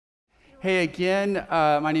Hey again,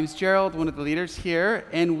 my name is Gerald, one of the leaders here,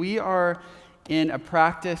 and we are in a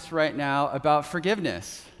practice right now about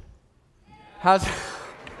forgiveness. My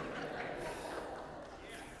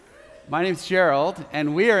name's Gerald,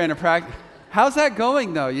 and we are in a practice. How's that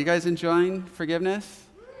going, though? You guys enjoying forgiveness?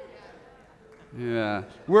 Yeah.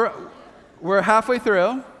 We're halfway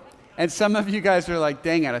through, and some of you guys are like,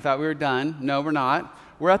 dang it, I thought we were done. No, we're not.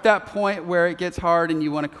 We're at that point where it gets hard and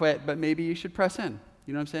you want to quit, but maybe you should press in.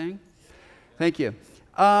 You know what I'm saying? Thank you.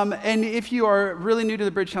 And if you are really new to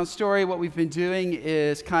the Bridgetown story, what we've been doing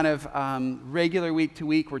is kind of regular week to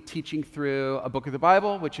week, we're teaching through a book of the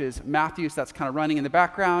Bible, which is Matthew, so that's kind of running in the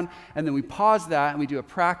background. And then we pause that and we do a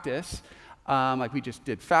practice, like we just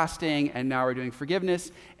did fasting, and now we're doing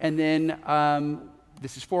forgiveness. And then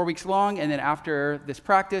this is 4 weeks long, and then after this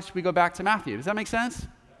practice, we go back to Matthew. Does that make sense?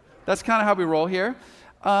 That's kind of how we roll here.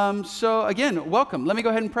 So again, welcome. Let me go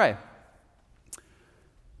ahead and pray.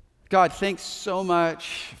 God, thanks so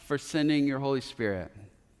much for sending your Holy Spirit.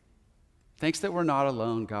 Thanks that we're not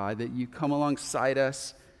alone, God, that you come alongside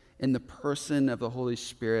us in the person of the Holy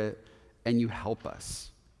Spirit and you help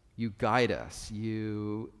us. You guide us.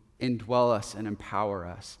 You indwell us and empower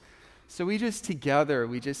us. So we just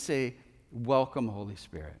say, welcome, Holy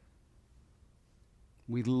Spirit.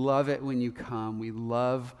 We love it when you come. We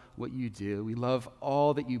love what you do. We love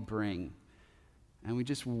all that you bring. And we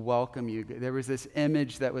just welcome you. There was this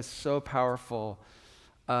image that was so powerful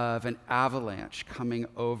of an avalanche coming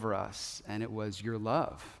over us, and it was your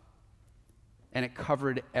love. And it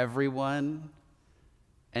covered everyone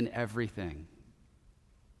and everything.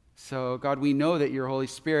 So, God, we know that your Holy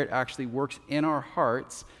Spirit actually works in our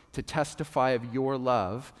hearts to testify of your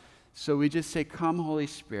love. So we just say, come, Holy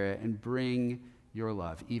Spirit, and bring your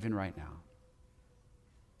love, even right now.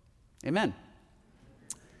 Amen.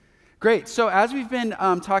 Great. So as we've been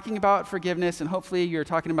talking about forgiveness, and hopefully you're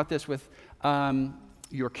talking about this with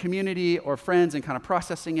your community or friends and kind of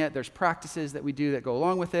processing it, there's practices that we do that go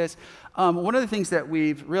along with this. One of the things that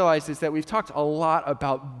we've realized is that we've talked a lot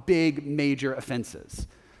about big, major offenses,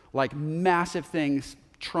 like massive things,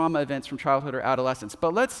 trauma events from childhood or adolescence.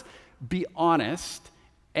 But let's be honest,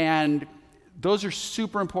 and those are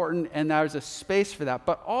super important, and there's a space for that.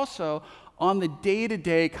 But also, on the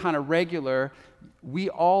day-to-day kind of regular, we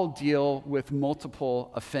all deal with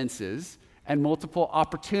multiple offenses and multiple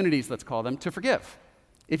opportunities, let's call them, to forgive.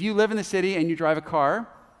 If you live in the city and you drive a car,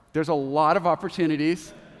 there's a lot of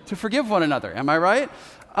opportunities to forgive one another. Am I right?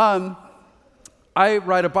 I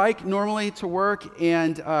ride a bike normally to work,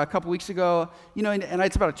 and a couple weeks ago, and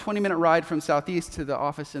it's about a 20-minute ride from Southeast to the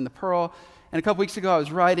office in the Pearl. And a couple weeks ago, I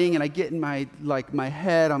was riding, and I get in my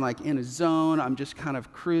head. I'm in a zone. I'm just kind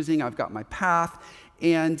of cruising. I've got my path.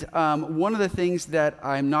 And one of the things that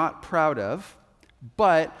I'm not proud of,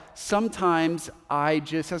 but sometimes I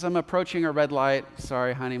just, as I'm approaching a red light,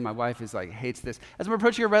 sorry, honey, my wife hates this. As I'm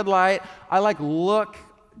approaching a red light, I look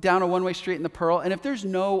down a one-way street in the Pearl, and if there's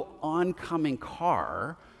no oncoming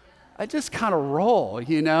car, I just kind of roll,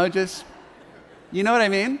 you know what I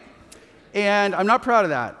mean? And I'm not proud of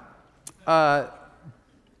that.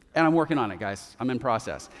 And I'm working on it, guys. I'm in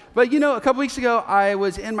process. But, a couple weeks ago, I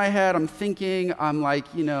was in my head. I'm thinking. I'm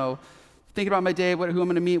thinking about my day, who I'm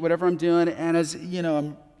going to meet, whatever I'm doing. And as,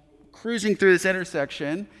 I'm cruising through this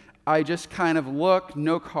intersection, I just kind of look,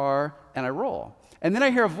 no car, and I roll. And then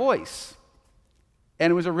I hear a voice.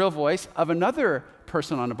 And it was a real voice of another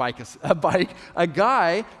person on a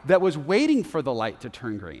guy that was waiting for the light to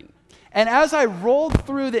turn green. And as I rolled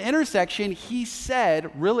through the intersection, he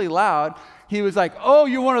said really loud, he was like, "Oh,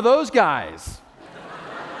 you're one of those guys."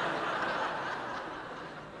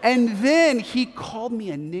 And then he called me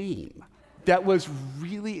a name that was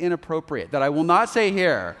really inappropriate, that I will not say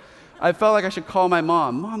here. I felt like I should call my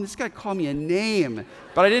mom. Mom, this guy called me a name.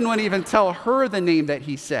 But I didn't want to even tell her the name that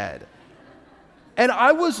he said. And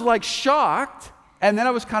I was shocked, and then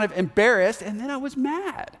I was kind of embarrassed, and then I was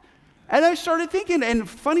mad. And I started thinking, and the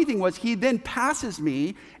funny thing was, he then passes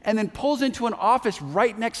me and then pulls into an office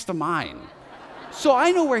right next to mine. So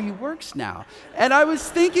I know where he works now. And I was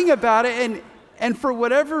thinking about it, and for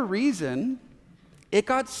whatever reason, it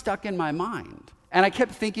got stuck in my mind. And I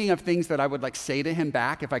kept thinking of things that I would say to him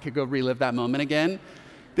back if I could go relive that moment again.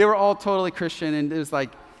 They were all totally Christian, and it was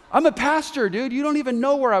I'm a pastor, dude. You don't even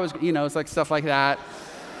know where I was, it's stuff like that.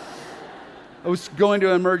 I was going to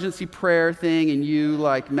an emergency prayer thing, and you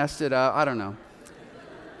messed it up. I don't know.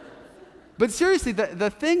 But seriously,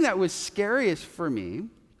 the thing that was scariest for me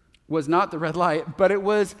was not the red light, but it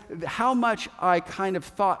was how much I kind of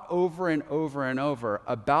thought over and over and over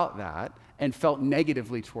about that and felt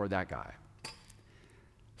negatively toward that guy.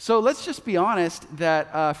 So let's just be honest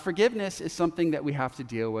that forgiveness is something that we have to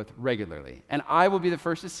deal with regularly. And I will be the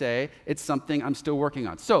first to say it's something I'm still working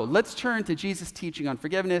on. So let's turn to Jesus' teaching on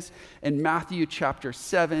forgiveness in Matthew chapter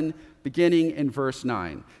 7, beginning in verse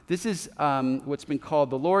 9. This is what's been called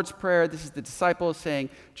the Lord's Prayer. This is the disciples saying,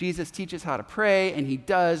 Jesus teaches how to pray, and he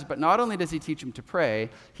does, but not only does he teach them to pray,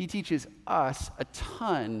 he teaches us a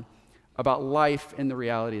ton about life and the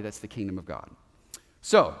reality that's the kingdom of God.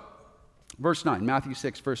 So, verse 9, Matthew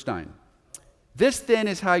 6, verse 9. This then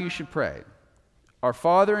is how you should pray. Our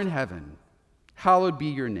Father in heaven, hallowed be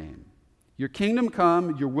your name. Your kingdom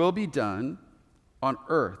come, your will be done on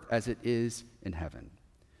earth as it is in heaven.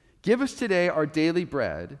 Give us today our daily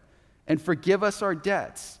bread, and forgive us our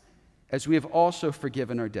debts, as we have also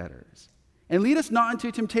forgiven our debtors. And lead us not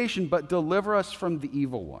into temptation, but deliver us from the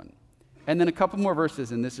evil one. And then a couple more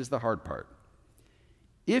verses, and this is the hard part.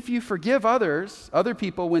 If you forgive other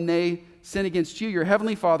people, when they sin against you, your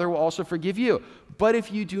heavenly Father will also forgive you. But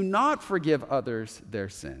if you do not forgive others their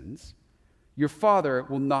sins, your Father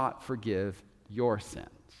will not forgive your sins.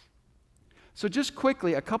 So just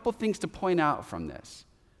quickly, a couple things to point out from this.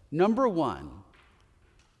 Number one,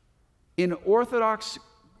 in Orthodox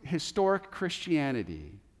historic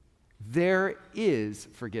Christianity, there is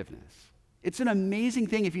forgiveness. It's an amazing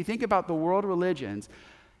thing. If you think about the world religions,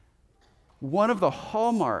 one of the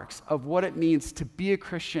hallmarks of what it means to be a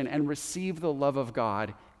Christian and receive the love of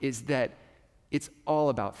God is that it's all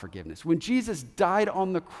about forgiveness. When Jesus died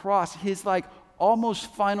on the cross, his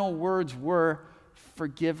almost final words were,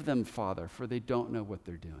 "Forgive them, Father, for they don't know what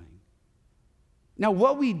they're doing." Now,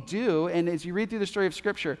 what we do, and as you read through the story of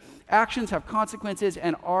Scripture, actions have consequences,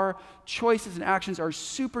 and our choices and actions are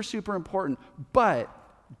super, super important, but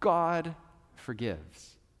God forgives.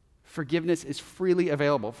 Forgiveness is freely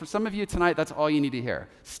available. For some of you tonight, that's all you need to hear.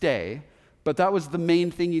 Stay. But that was the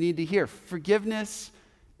main thing you need to hear. Forgiveness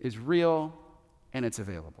is real and it's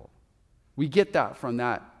available. We get that from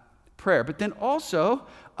that prayer. But then also,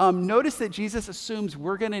 notice that Jesus assumes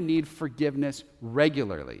we're going to need forgiveness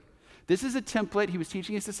regularly. This is a template he was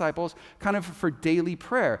teaching his disciples kind of for daily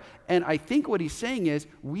prayer. And I think what he's saying is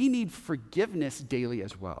we need forgiveness daily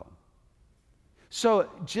as well. So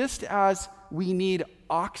just as we need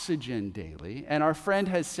oxygen daily, and our friend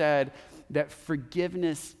has said that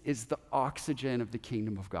forgiveness is the oxygen of the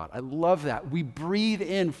kingdom of God. I love that. We breathe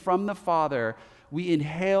in from the Father, we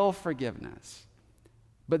inhale forgiveness.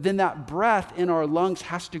 But then that breath in our lungs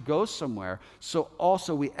has to go somewhere, so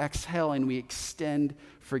also we exhale and we extend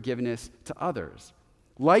forgiveness to others.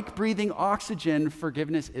 Like breathing oxygen,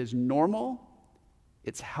 forgiveness is normal,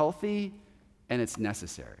 it's healthy, and it's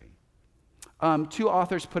necessary. Two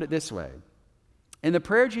authors put it this way. In the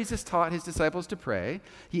prayer Jesus taught his disciples to pray,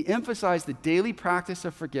 he emphasized the daily practice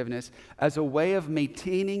of forgiveness as a way of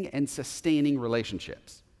maintaining and sustaining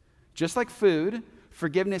relationships. Just like food,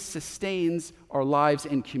 forgiveness sustains our lives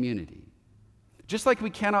in community. Just like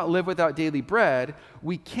we cannot live without daily bread,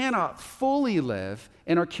 we cannot fully live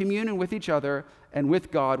in our communion with each other and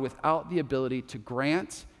with God without the ability to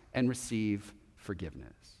grant and receive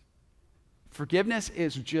forgiveness. Forgiveness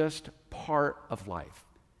is just part of life,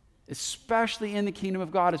 especially in the kingdom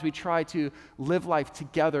of God as we try to live life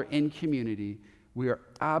together in community. We are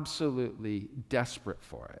absolutely desperate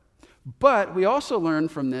for it. But we also learn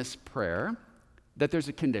from this prayer that there's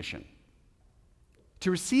a condition.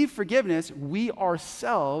 To receive forgiveness, we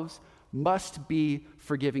ourselves must be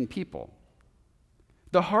forgiving people.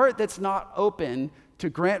 The heart that's not open to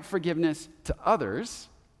grant forgiveness to others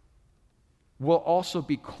will also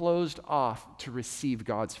be closed off to receive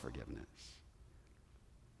God's forgiveness.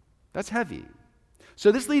 That's heavy.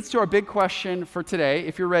 So this leads to our big question for today,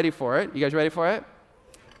 if you're ready for it. You guys ready for it?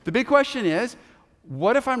 The big question is,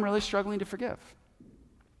 what if I'm really struggling to forgive?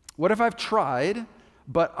 What if I've tried,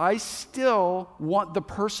 but I still want the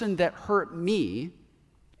person that hurt me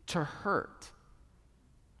to hurt?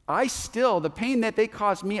 The pain that they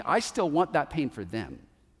caused me, I still want that pain for them.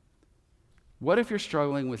 What if you're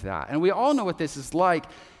struggling with that? And we all know what this is like,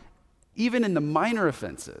 even in the minor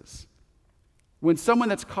offenses. When someone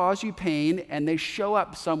that's caused you pain and they show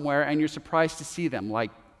up somewhere and you're surprised to see them,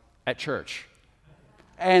 like at church.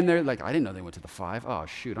 And they're like, I didn't know they went to the 5. Oh,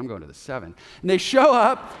 shoot, I'm going to the 7. And they show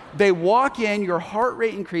up, they walk in, your heart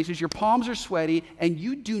rate increases, your palms are sweaty, and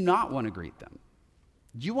you do not want to greet them.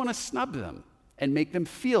 You want to snub them and make them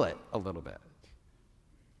feel it a little bit.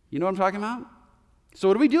 You know what I'm talking about? So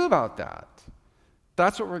what do we do about that?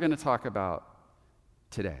 That's what we're going to talk about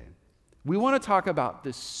today. We want to talk about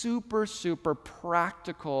the super, super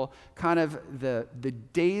practical kind of the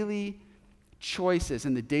daily choices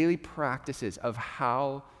and the daily practices of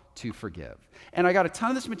how to forgive. And I got a ton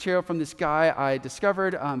of this material from this guy I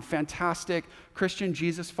discovered, fantastic Christian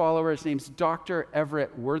Jesus follower. His name's Dr.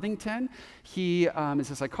 Everett Worthington. He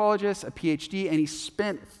is a psychologist, a PhD, and he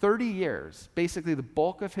spent 30 years, basically the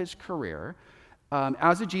bulk of his career,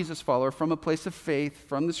 as a Jesus follower from a place of faith,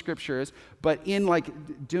 from the scriptures, but in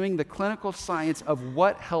doing the clinical science of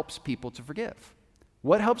what helps people to forgive.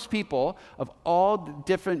 What helps people of all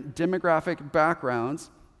different demographic backgrounds,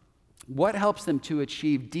 what helps them to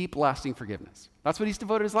achieve deep, lasting forgiveness? That's what he's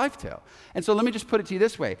devoted his life to. And so let me just put it to you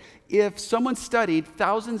this way. If someone studied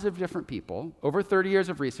thousands of different people over 30 years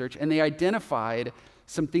of research, and they identified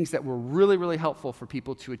some things that were really, really helpful for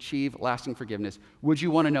people to achieve lasting forgiveness, would you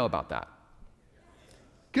want to know about that?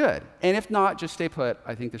 Good. And if not, just stay put.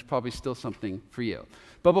 I think there's probably still something for you.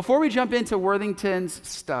 But before we jump into Worthington's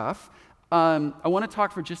stuff, I want to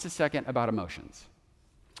talk for just a second about emotions.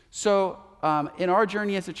 So in our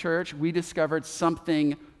journey as a church, we discovered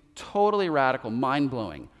something totally radical,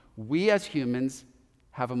 mind-blowing. We as humans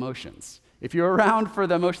have emotions. If you're around for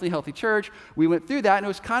the Emotionally Healthy Church, we went through that, and it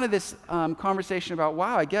was kind of this conversation about,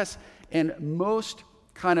 wow, I guess in most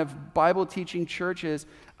kind of Bible-teaching churches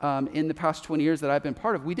in the past 20 years that I've been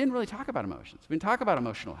part of, we didn't really talk about emotions. We didn't talk about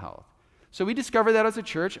emotional health. So we discovered that as a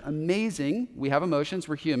church. Amazing. We have emotions.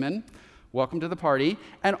 We're human. Welcome to the party.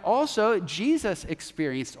 And also, Jesus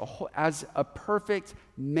experienced, as a perfect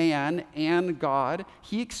man and God,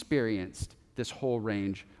 he experienced this whole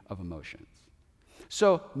range of emotions.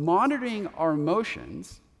 So monitoring our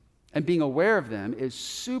emotions and being aware of them is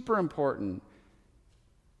super important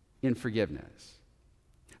in forgiveness.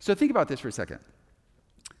 So think about this for a second.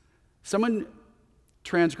 Someone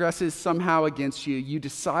transgresses somehow against you. You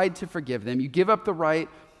decide to forgive them. You give up the right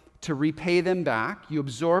to repay them back. You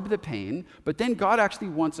absorb the pain. But then God actually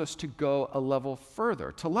wants us to go a level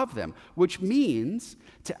further, to love them, which means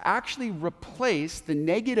to actually replace the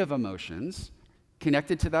negative emotions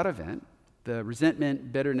connected to that event, the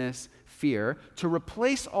resentment, bitterness, fear, to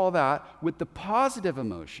replace all that with the positive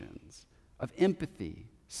emotions of empathy,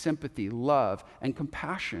 sympathy, love, and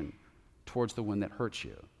compassion towards the one that hurts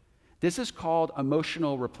you. This is called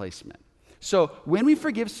emotional replacement. So when we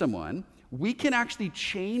forgive someone, we can actually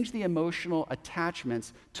change the emotional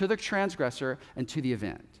attachments to the transgressor and to the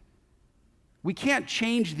event. We can't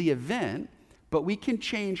change the event, but we can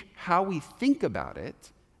change how we think about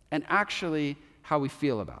it and actually how we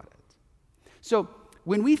feel about it. So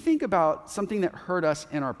when we think about something that hurt us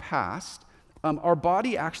in our past, our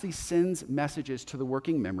body actually sends messages to the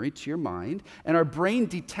working memory, to your mind, and our brain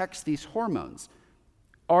detects these hormones.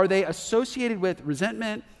 Are they associated with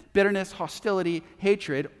resentment, bitterness, hostility,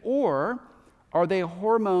 hatred, or are they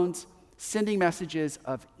hormones sending messages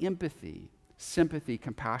of empathy, sympathy,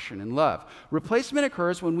 compassion, and love? Replacement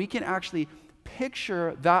occurs when we can actually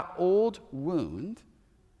picture that old wound,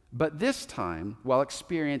 but this time while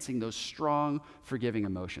experiencing those strong, forgiving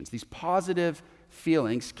emotions. These positive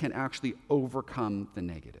feelings can actually overcome the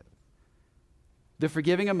negative. The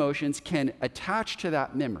forgiving emotions can attach to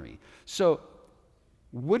that memory. So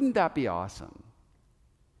wouldn't that be awesome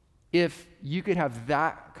if you could have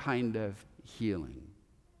that kind of healing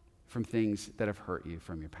from things that have hurt you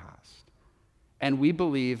from your past? And we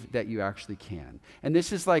believe that you actually can. And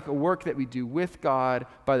this is like a work that we do with God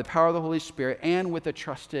by the power of the Holy Spirit and with a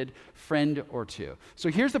trusted friend or two. So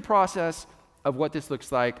here's the process of what this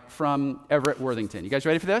looks like from Everett Worthington. You guys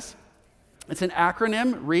ready for this? It's an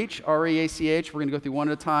acronym, REACH, R-E-A-C-H. We're going to go through one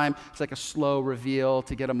at a time. It's like a slow reveal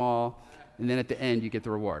to get them all. And then at the end, you get the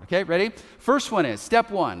reward. Okay, ready? First one is, step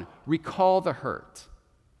one, recall the hurt.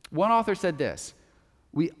 One author said this: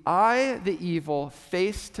 we eye the evil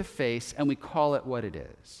face to face and we call it what it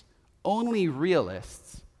is. Only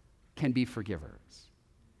realists can be forgivers.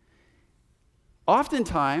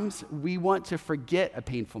 Oftentimes, we want to forget a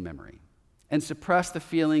painful memory and suppress the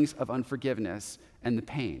feelings of unforgiveness and the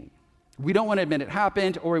pain. We don't want to admit it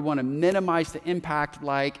happened, or we want to minimize the impact,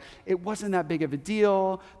 like it wasn't that big of a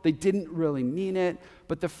deal, they didn't really mean it.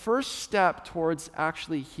 But the first step towards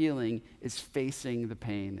actually healing is facing the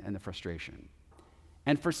pain and the frustration.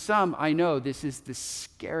 And for some, I know this is the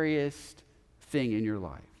scariest thing in your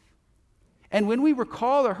life. And when we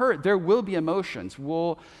recall the hurt, there will be emotions.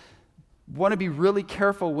 We'll want to be really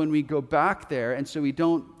careful when we go back there, and so we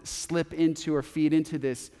don't slip into or feed into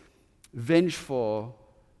this vengeful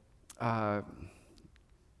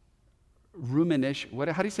rumination.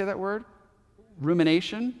 How do you say that word?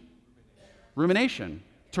 Rumination? Rumination.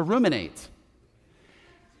 To ruminate.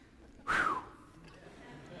 Whew.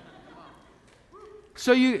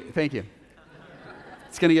 Thank you.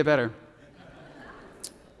 It's going to get better.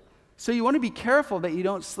 So you want to be careful that you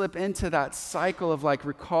don't slip into that cycle of like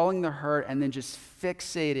recalling the hurt and then just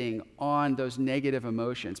fixating on those negative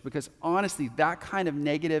emotions. Because honestly, that kind of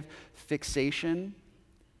negative fixation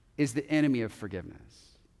is the enemy of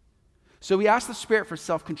forgiveness. So we ask the Spirit for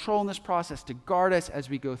self-control in this process to guard us as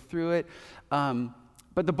we go through it.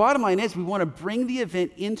 But the bottom line is we want to bring the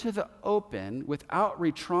event into the open without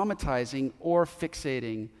re-traumatizing or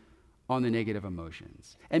fixating on the negative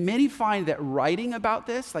emotions. And many find that writing about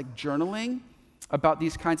this, like journaling about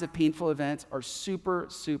these kinds of painful events, are super,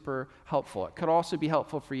 super helpful. It could also be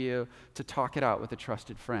helpful for you to talk it out with a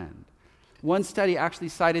trusted friend. One study actually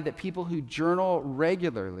cited that people who journal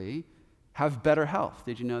regularly have better health.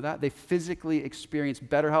 Did you know that? They physically experience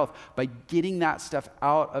better health by getting that stuff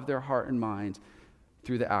out of their heart and mind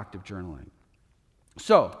through the act of journaling.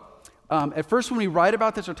 So, at first when we write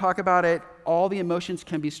about this or talk about it, all the emotions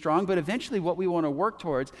can be strong, but eventually what we want to work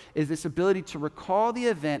towards is this ability to recall the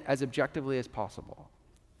event as objectively as possible.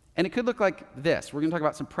 And it could look like this. We're going to talk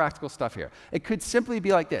about some practical stuff here. It could simply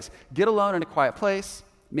be like this. Get alone in a quiet place,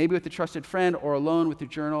 maybe with a trusted friend or alone with your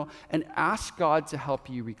journal, and ask God to help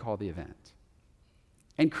you recall the event.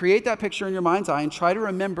 And create that picture in your mind's eye and try to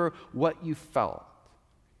remember what you felt.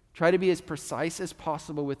 Try to be as precise as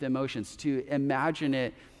possible with emotions, to imagine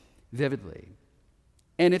it vividly.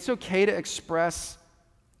 And it's okay to express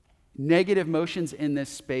negative emotions in this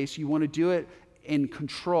space. You want to do it in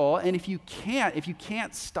control. And if you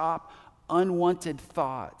can't stop unwanted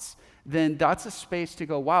thoughts, then that's a space to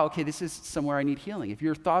go, wow, okay, this is somewhere I need healing. If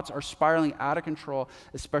your thoughts are spiraling out of control,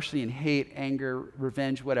 especially in hate, anger,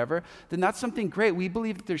 revenge, whatever, then that's something great. We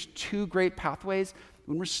believe that there's two great pathways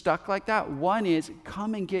when we're stuck like that. One is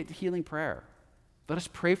come and get healing prayer. Let us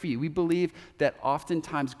pray for you. We believe that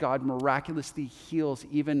oftentimes God miraculously heals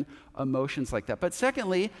even emotions like that. But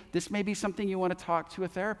secondly, this may be something you want to talk to a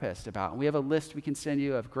therapist about. And we have a list we can send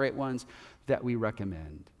you of great ones that we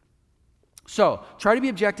recommend. So try to be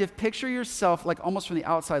objective. Picture yourself like almost from the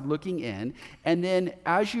outside looking in. And then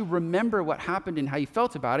as you remember what happened and how you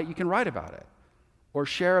felt about it, you can write about it or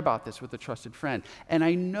share about this with a trusted friend. And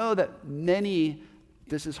I know that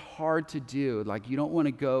this is hard to do. Like, you don't want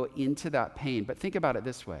to go into that pain. But think about it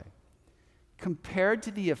this way. Compared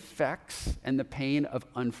to the effects and the pain of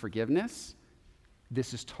unforgiveness,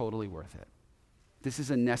 this is totally worth it. This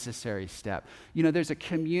is a necessary step. You know, there's a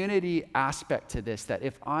community aspect to this, that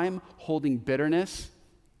if I'm holding bitterness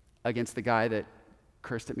against the guy that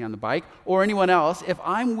cursed at me on the bike or anyone else, if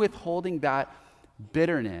I'm withholding that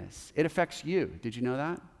bitterness, it affects you. Did you know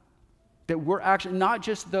that? That we're actually not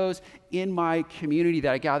just those in my community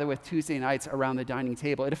that I gather with Tuesday nights around the dining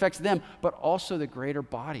table. It affects them, but also the greater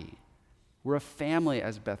body. We're a family,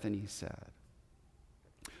 as Bethany said.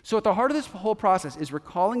 So at the heart of this whole process is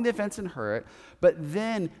recalling the events and hurt, but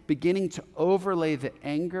then beginning to overlay the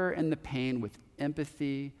anger and the pain with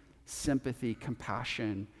empathy, sympathy,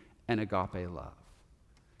 compassion, and agape love.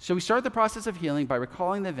 So we start the process of healing by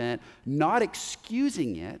recalling the event, not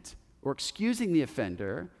excusing it or excusing the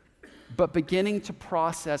offender, but beginning to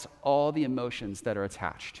process all the emotions that are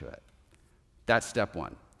attached to it. That's step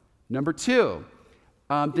one. Number two,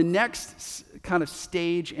 the next kind of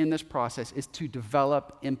stage in this process is to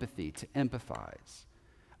develop empathy, to empathize.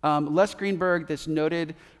 Les Greenberg, this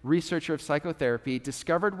noted researcher of psychotherapy,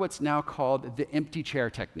 discovered what's now called the empty chair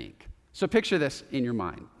technique. So picture this in your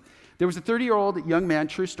mind. There was a 30-year-old young man,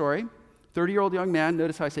 true story, 30-year-old young man,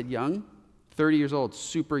 notice how I said young, 30 years old,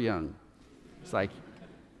 super young. It's like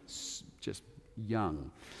just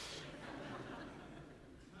young.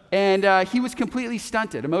 And he was completely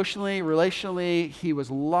stunted, emotionally, relationally. He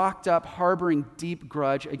was locked up, harboring deep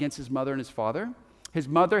grudge against his mother and his father. His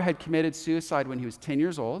mother had committed suicide when he was 10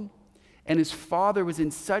 years old, and his father was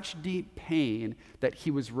in such deep pain that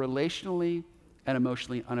he was relationally and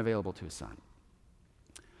emotionally unavailable to his son.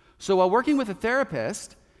 So while working with a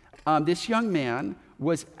therapist, this young man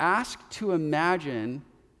was asked to imagine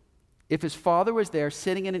if his father was there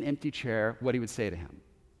sitting in an empty chair, what he would say to him.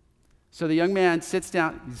 So the young man sits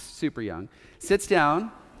down, he's super young, sits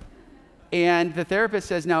down, and the therapist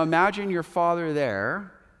says, now imagine your father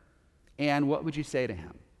there, and what would you say to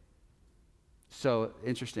him? So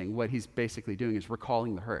interesting, what he's basically doing is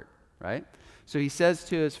recalling the hurt, right? So he says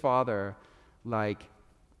to his father, like,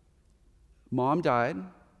 Mom died,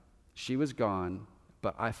 she was gone,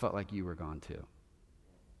 but I felt like you were gone too.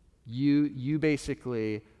 You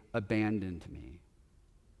basically abandoned me.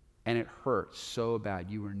 And it hurt so bad.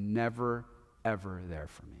 You were never, ever there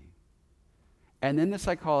for me. And then the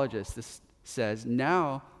psychologist says,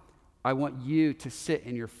 now I want you to sit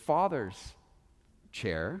in your father's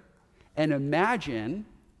chair and imagine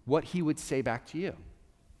what he would say back to you.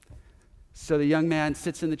 So the young man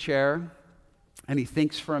sits in the chair and he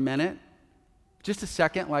thinks for a minute, just a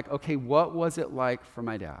second, like, okay, what was it like for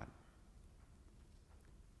my dad?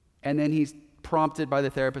 And then he's prompted by the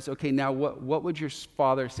therapist, okay, now what would your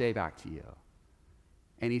father say back to you?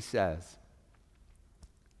 And he says,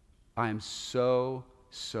 I am so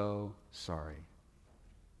sorry.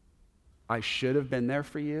 I should have been there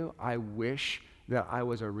for you. I wish that I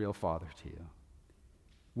was a real father to you.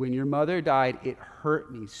 When your mother died, it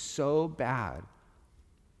hurt me so bad.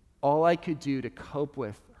 All I could do to cope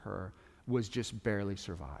with her was just barely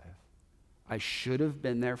survive. I should have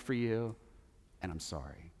been there for you, and I'm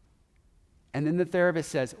sorry. And then the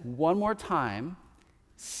therapist says, one more time,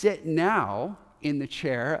 sit now in the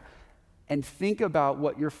chair and think about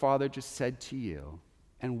what your father just said to you,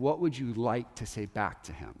 and what would you like to say back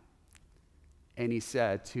to him? And he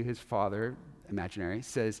said to his father, imaginary,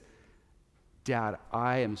 says, Dad,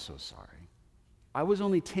 I am so sorry. I was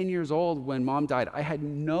only 10 years old when Mom died. I had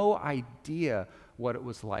no idea what it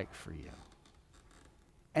was like for you.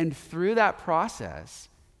 And through that process,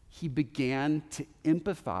 he began to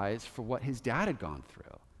empathize for what his dad had gone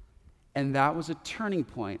through. And that was a turning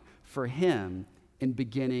point for him in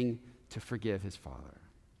beginning to forgive his father.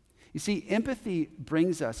 You see, empathy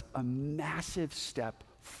brings us a massive step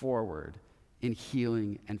forward in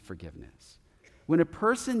healing and forgiveness. When a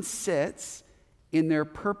person sits in their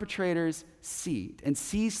perpetrator's seat and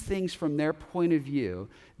sees things from their point of view,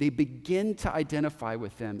 they begin to identify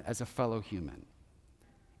with them as a fellow human.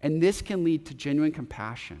 And this can lead to genuine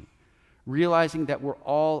compassion, realizing that we're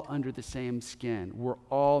all under the same skin. We're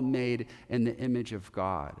all made in the image of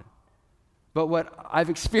God. But what I've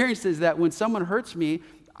experienced is that when someone hurts me,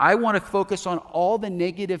 I want to focus on all the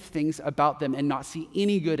negative things about them and not see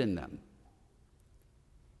any good in them.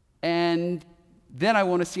 And then I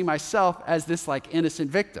want to see myself as this like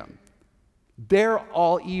innocent victim. They're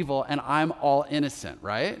all evil and I'm all innocent,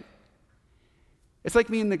 right? It's like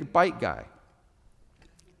me and the bike guy.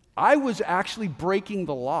 I was actually breaking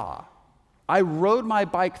the law. I rode my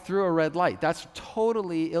bike through a red light. That's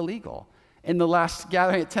totally illegal. In the last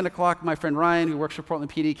gathering at 10 o'clock, my friend Ryan, who works for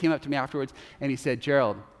Portland PD, came up to me afterwards and he said,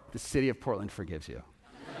 Gerald, the city of Portland forgives you.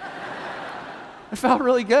 It felt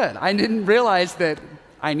really good. I didn't realize that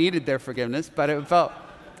I needed their forgiveness, but it felt,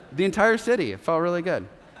 the entire city, it felt really good.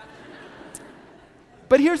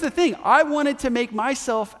 But here's the thing, I wanted to make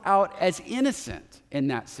myself out as innocent in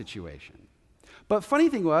that situation. But funny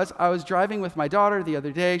thing was, I was driving with my daughter the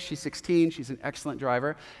other day. She's 16. She's an excellent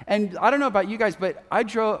driver. And I don't know about you guys, but I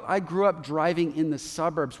grew up driving in the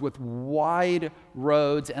suburbs with wide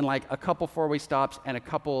roads and like a couple four-way stops and a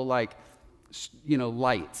couple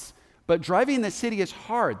lights. But driving in the city is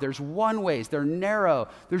hard. There's one-ways. They're narrow.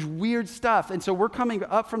 There's weird stuff. And so we're coming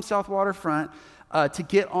up from South Waterfront to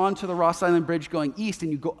get onto the Ross Island Bridge going east,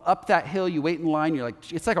 and you go up that hill, you wait in line, you're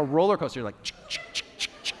like, it's like a roller coaster. You're like,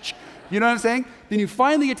 you know what I'm saying? Then you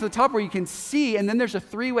finally get to the top where you can see, and then there's a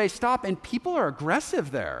three-way stop, and people are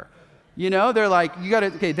aggressive there. You know, they're like, you got to,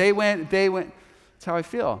 okay, they went, that's how I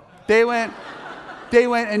feel. They went,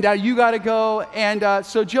 and now you got to go. And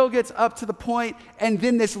so Jill gets up to the point, and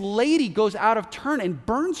then this lady goes out of turn and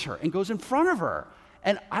burns her and goes in front of her.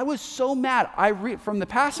 And I was so mad. From the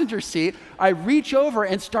passenger seat, I reach over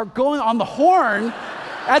and start going on the horn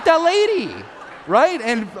at that lady. Right?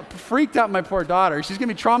 And freaked out my poor daughter. She's going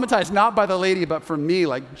to be traumatized not by the lady, but from me,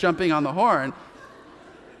 like jumping on the horn.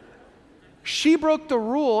 She broke the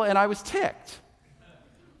rule and I was ticked.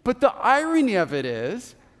 But the irony of it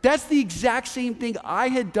is, that's the exact same thing I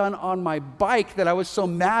had done on my bike that I was so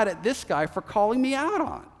mad at this guy for calling me out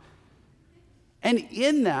on. And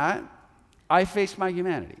in that, I faced my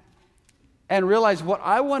humanity and realized what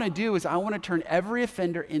I want to do is I want to turn every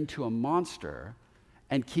offender into a monster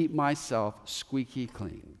and keep myself squeaky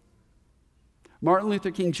clean. Martin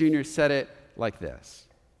Luther King Jr. said it like this: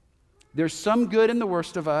 there's some good in the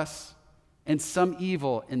worst of us and some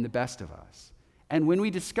evil in the best of us. And when we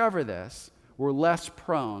discover this, we're less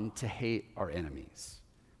prone to hate our enemies.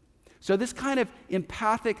 So this kind of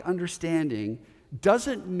empathic understanding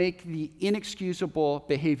doesn't make the inexcusable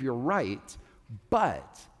behavior right,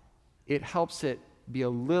 but it helps it be a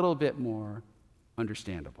little bit more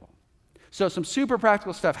understandable. So some super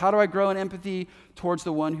practical stuff. How do I grow in empathy towards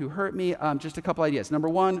the one who hurt me? Just a couple ideas. Number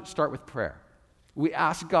one, start with prayer. We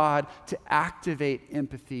ask God to activate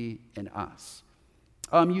empathy in us.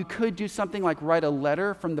 You could do something like write a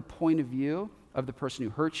letter from the point of view of the person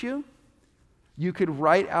who hurt you. You could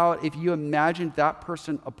write out, if you imagined that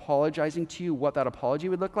person apologizing to you, what that apology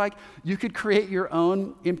would look like. You could create your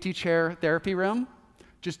own empty chair therapy room.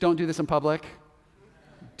 Just don't do this in public.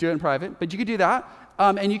 Do it in private. But you could do that.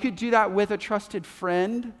 And you could do that with a trusted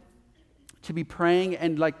friend. to be praying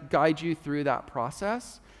and guide you through that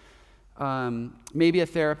process. Maybe a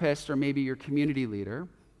therapist or maybe your community leader.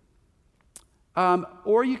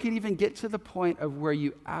 Or you could even get to the point of where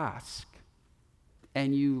you ask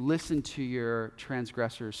and you listen to your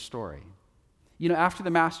transgressor's story. After the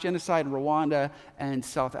mass genocide in Rwanda and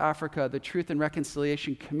South Africa, the Truth and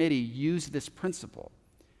Reconciliation Committee used this principle.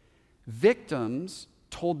 Victims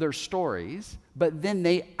told their stories, but then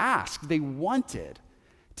they wanted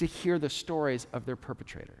to hear the stories of their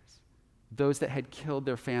perpetrators, those that had killed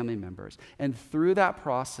their family members. And through that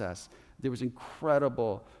process, there was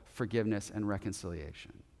incredible forgiveness and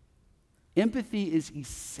reconciliation. Empathy is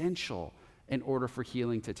essential in order for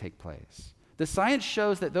healing to take place. The science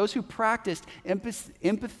shows that those who practiced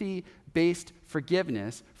empathy-based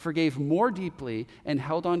forgiveness forgave more deeply and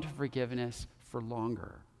held on to forgiveness for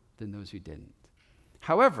longer than those who didn't.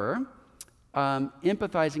 However,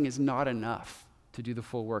 empathizing is not enough to do the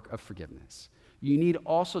full work of forgiveness. You need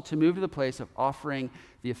also to move to the place of offering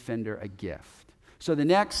the offender a gift. So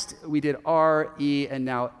we did R, E, and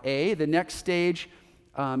now A. The next stage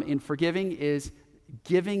in forgiving is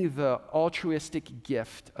giving the altruistic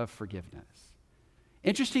gift of forgiveness.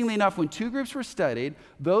 Interestingly enough, when two groups were studied,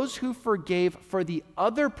 those who forgave for the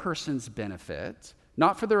other person's benefit,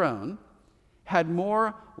 not for their own, had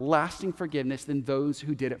more lasting forgiveness than those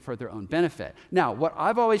who did it for their own benefit. Now, what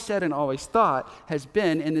I've always said and always thought has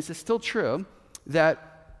been, and this is still true,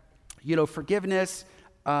 that forgiveness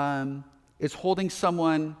is holding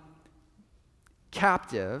someone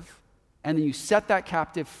captive, and then you set that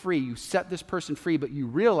captive free. You set this person free, but you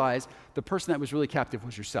realize the person that was really captive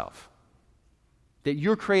was yourself. That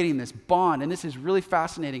you're creating this bond, and this is really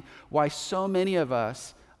fascinating why so many of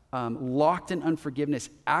us locked in unforgiveness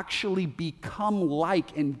actually become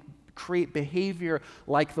like and create behavior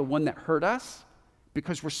like the one that hurt us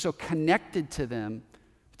because we're so connected to them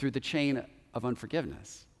through the chain of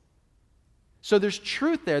unforgiveness. So there's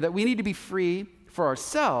truth there that we need to be free for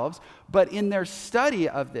ourselves, but in their study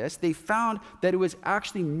of this, they found that it was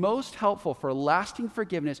actually most helpful for lasting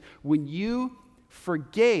forgiveness when you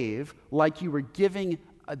forgave like you were giving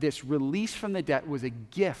this release from the debt was a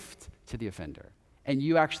gift to the offender, and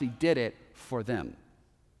you actually did it for them.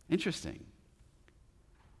 Interesting.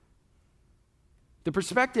 The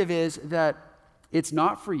perspective is that it's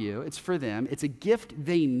not for you, it's for them. It's a gift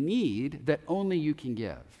they need that only you can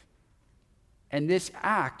give. And this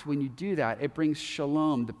act, when you do that, it brings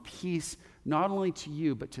shalom, the peace, not only to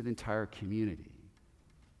you, but to the entire community.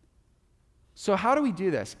 So how do we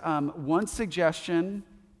do this? One suggestion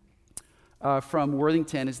from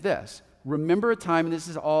Worthington is this. Remember a time, and this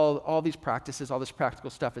is all these practices, all this practical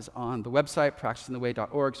stuff is on the website,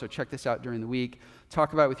 practicingtheway.org, so check this out during the week.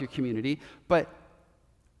 Talk about it with your community. But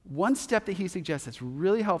one step that he suggests that's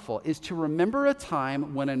really helpful is to remember a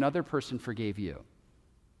time when another person forgave you.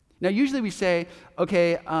 Now, usually we say,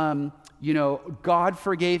 okay, God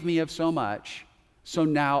forgave me of so much, so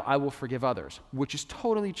now I will forgive others, which is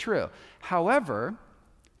totally true. However,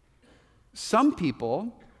 some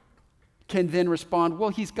people can then respond,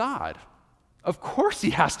 well, he's God. Of course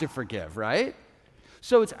he has to forgive, right?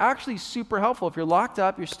 So it's actually super helpful. If you're locked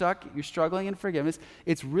up, you're stuck, you're struggling in forgiveness,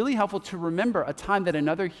 it's really helpful to remember a time that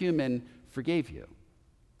another human forgave you.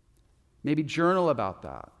 Maybe journal about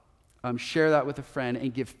that. Share that with a friend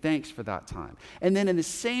and give thanks for that time. And then in the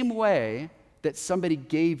same way that somebody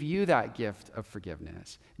gave you that gift of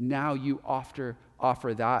forgiveness, now you offer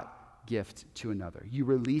that gift to another. You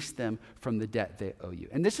release them from the debt they owe you.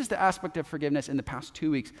 And this is the aspect of forgiveness in the past 2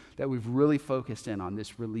 weeks that we've really focused in on,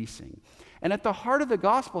 this releasing. And at the heart of the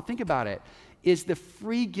gospel, think about it, is the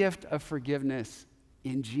free gift of forgiveness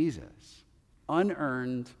in Jesus.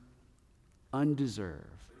 Unearned, undeserved.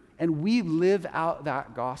 And we live out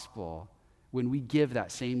that gospel when we give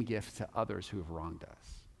that same gift to others who have wronged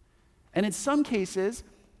us. And in some cases,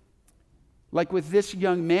 like with this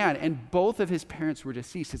young man, and both of his parents were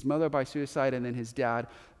deceased, his mother by suicide and then his dad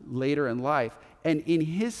later in life. And in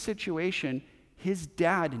his situation, his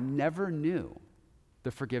dad never knew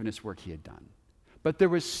the forgiveness work he had done. But there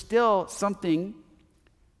was still something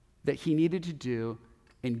that he needed to do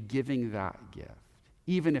in giving that gift,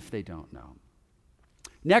 even if they don't know.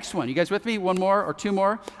 Next one, you guys with me? One more or two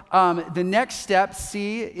more? The next step,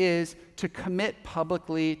 C, is to commit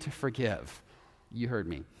publicly to forgive. You heard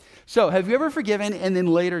me. So have you ever forgiven and then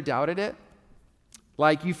later doubted it?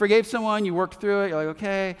 Like you forgave someone, you worked through it, you're like,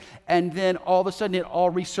 okay, and then all of a sudden it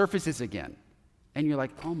all resurfaces again. And you're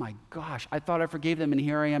like, oh my gosh, I thought I forgave them and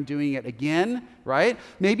here I am doing it again, right?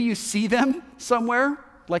 Maybe you see them somewhere,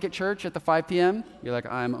 like at church at the 5 p.m. You're like,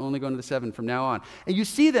 I'm only going to the 7 from now on. And you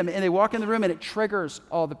see them and they walk in the room and it triggers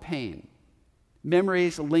all the pain.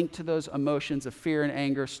 Memories linked to those emotions of fear and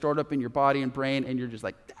anger stored up in your body and brain, and you're just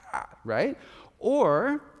like, right?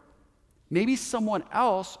 Or maybe someone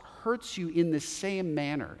else hurts you in the same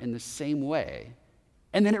manner, in the same way,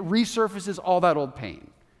 and then it resurfaces all that old pain.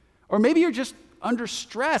 Or maybe you're just under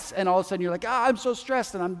stress, and all of a sudden you're like, I'm so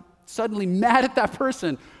stressed, and I'm suddenly mad at that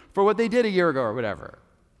person for what they did a year ago or whatever.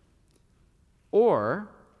 Or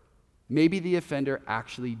maybe the offender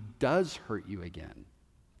actually does hurt you again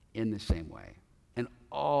in the same way, and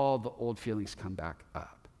all the old feelings come back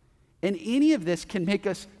up. And any of this can make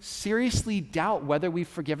us seriously doubt whether we've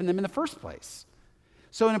forgiven them in the first place.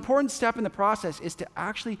 So an important step in the process is to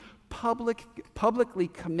actually publicly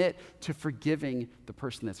commit to forgiving the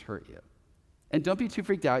person that's hurt you. And don't be too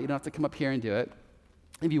freaked out. You don't have to come up here and do it.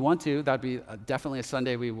 If you want to, that'd be definitely a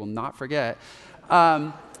Sunday we will not forget.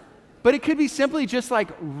 But it could be simply just like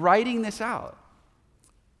writing this out.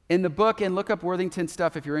 In the book, and look up Worthington's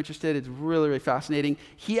stuff if you're interested, it's really, really fascinating.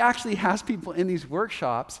 He actually has people in these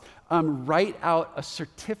workshops write out a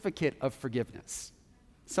certificate of forgiveness.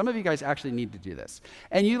 Some of you guys actually need to do this.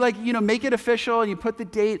 And you make it official, and you put the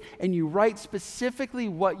date, and you write specifically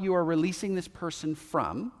what you are releasing this person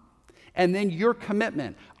from, and then your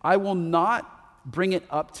commitment. I will not bring it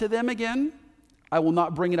up to them again. I will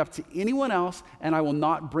not bring it up to anyone else, and I will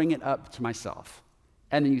not bring it up to myself.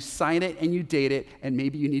 And then you sign it and you date it, and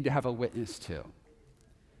maybe you need to have a witness too.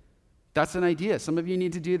 That's an idea. Some of you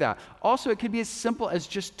need to do that. Also, it could be as simple as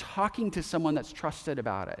just talking to someone that's trusted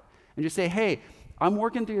about it. And just say, hey, I'm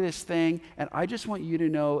working through this thing, and I just want you to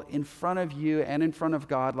know in front of you and in front of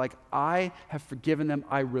God, like, I have forgiven them,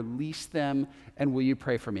 I release them, and will you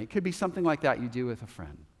pray for me? It could be something like that you do with a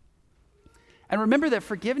friend. And remember that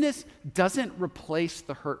forgiveness doesn't replace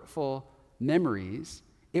the hurtful memories.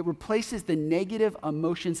 It replaces the negative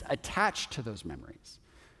emotions attached to those memories.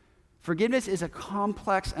 Forgiveness is a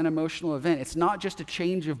complex and emotional event. It's not just a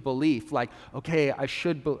change of belief, like, okay, I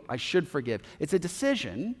should forgive. It's a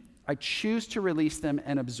decision. I choose to release them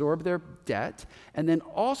and absorb their debt. And then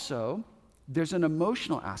also, there's an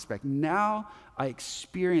emotional aspect. Now I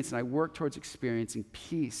experience and I work towards experiencing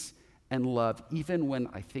peace and love, even when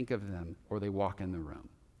I think of them or they walk in the room.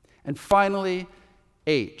 And finally,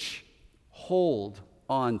 H, hold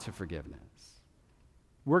on to forgiveness.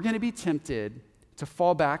 We're going to be tempted to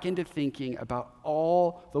fall back into thinking about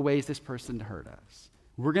all the ways this person hurt us.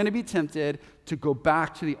 We're going to be tempted to go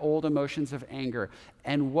back to the old emotions of anger.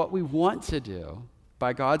 And what we want to do,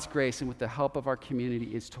 by God's grace and with the help of our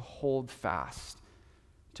community, is to hold fast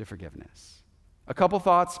to forgiveness. A couple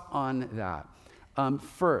thoughts on that.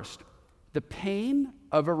 First, the pain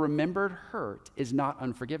of a remembered hurt is not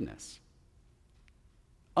unforgiveness.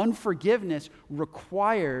 Unforgiveness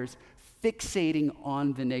requires fixating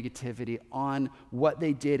on the negativity, on what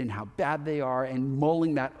they did and how bad they are, and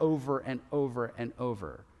mulling that over and over and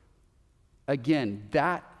over. Again,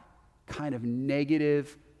 that kind of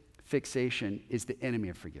negative fixation is the enemy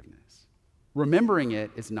of forgiveness. Remembering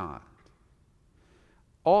it is not.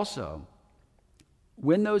 Also,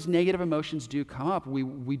 when those negative emotions do come up,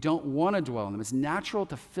 we don't want to dwell on them. It's natural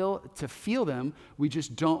to feel them. We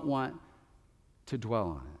just don't want to dwell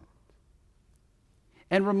on it.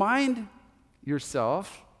 And remind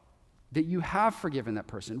yourself that you have forgiven that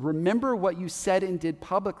person. Remember what you said and did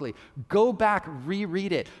publicly. Go back,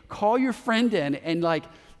 reread it. Call your friend in and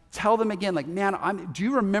tell them again, man, do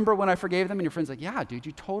you remember when I forgave them? And your friend's like, yeah, dude,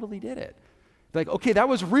 you totally did it. Like, okay, that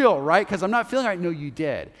was real, right? Because I'm not feeling right. No, you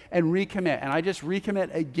did. And recommit. And I just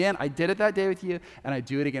recommit again. I did it that day with you, and I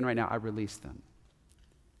do it again right now. I release them.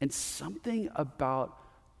 And something about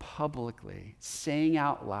publicly saying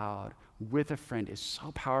out loud with a friend is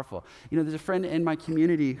so powerful. There's a friend in my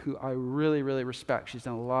community who I really, really respect. She's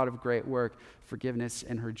done a lot of great work, forgiveness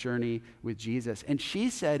in her journey with Jesus. And she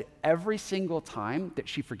said every single time that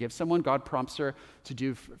she forgives someone, God prompts her to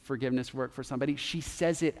do forgiveness work for somebody, she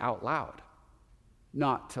says it out loud.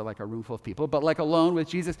 Not to a room full of people, but alone with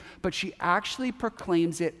Jesus. But she actually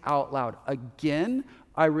proclaims it out loud. Again,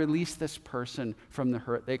 I release this person from the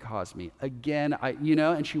hurt they caused me. Again,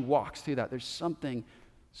 and she walks through that. There's something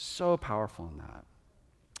so powerful in that.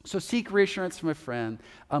 So seek reassurance from a friend.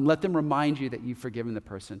 Let them remind you that you've forgiven the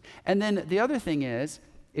person. And then the other thing is,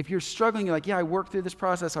 if you're struggling, you're like, yeah, I worked through this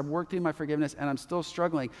process. I've worked through my forgiveness, and I'm still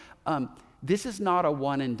struggling. This is not a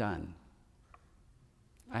one and done.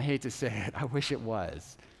 I hate to say it. I wish it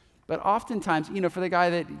was. But oftentimes, for the guy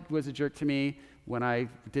that was a jerk to me when I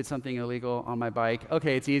did something illegal on my bike,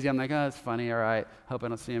 okay, it's easy. I'm like, oh, it's funny. All right. Hope I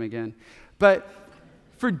don't see him again. But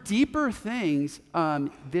For deeper things,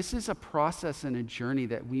 this is a process and a journey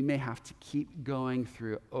that we may have to keep going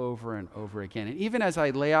through over and over again. And even as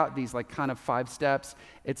I lay out these like kind of 5 steps,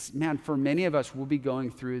 for many of us, we'll be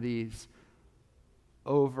going through these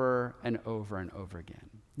over and over and over again.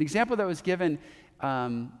 The example that was given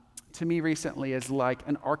to me recently is like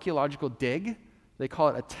an archaeological dig. They call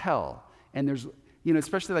it a tell. And there's,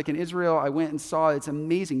 especially like in Israel, I went and saw, it's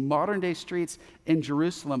amazing. Modern day streets in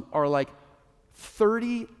Jerusalem are like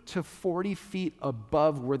 30 to 40 feet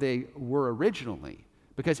above where they were originally,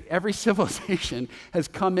 because every civilization has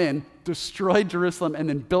come in, destroyed Jerusalem, and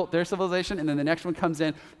then built their civilization, and then the next one comes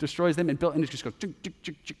in, destroys them, and built, and it just goes, chuk, chuk,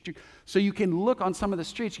 chuk, chuk, chuk. So you can look on some of the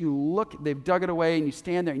streets, they've dug it away, and you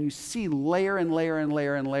stand there, and you see layer and layer and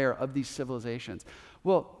layer and layer of these civilizations.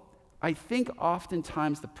 Well, I think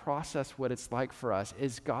oftentimes the process, what it's like for us,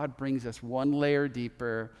 is God brings us one layer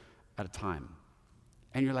deeper at a time.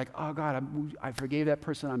 And you're like, oh God, I forgave that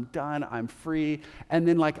person, I'm done, I'm free. And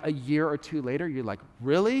then like a year or 2 later, you're like,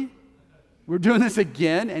 really? We're doing this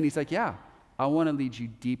again? And he's like, yeah, I want to lead you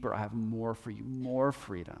deeper. I have more for you, more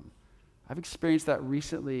freedom. I've experienced that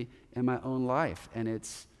recently in my own life, and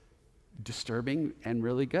it's disturbing and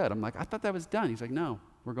really good. I'm like, I thought that was done. He's like, no,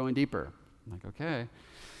 we're going deeper. I'm like, okay.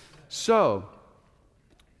 So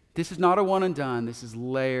this is not a one and done. This is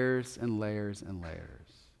layers and layers and layers.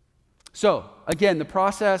 So, again, the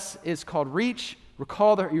process is called reach,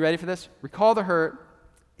 you ready for this? Recall the hurt,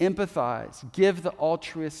 empathize, give the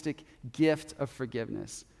altruistic gift of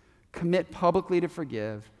forgiveness, commit publicly to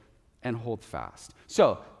forgive, and hold fast.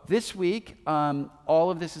 So, this week,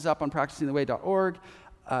 all of this is up on practicingtheway.org.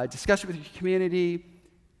 Discuss it with your community,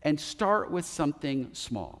 and start with something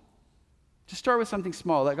small. Just start with something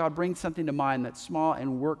small. Let God bring something to mind that's small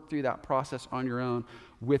and work through that process on your own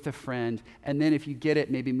with a friend. And then if you get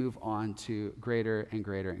it, maybe move on to greater and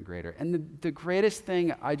greater and greater. And the greatest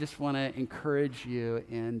thing I just want to encourage you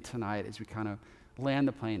in tonight as we kind of land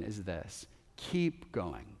the plane is this. Keep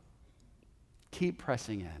going. Keep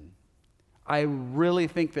pressing in. I really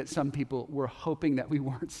think that some people were hoping that we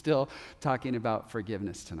weren't still talking about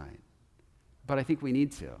forgiveness tonight. But I think we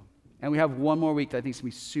need to. And we have one more week that I think is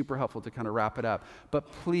going to be super helpful to kind of wrap it up.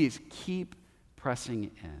 But please keep pressing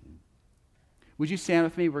in. Would you stand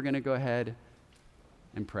with me? We're going to go ahead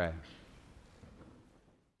and pray.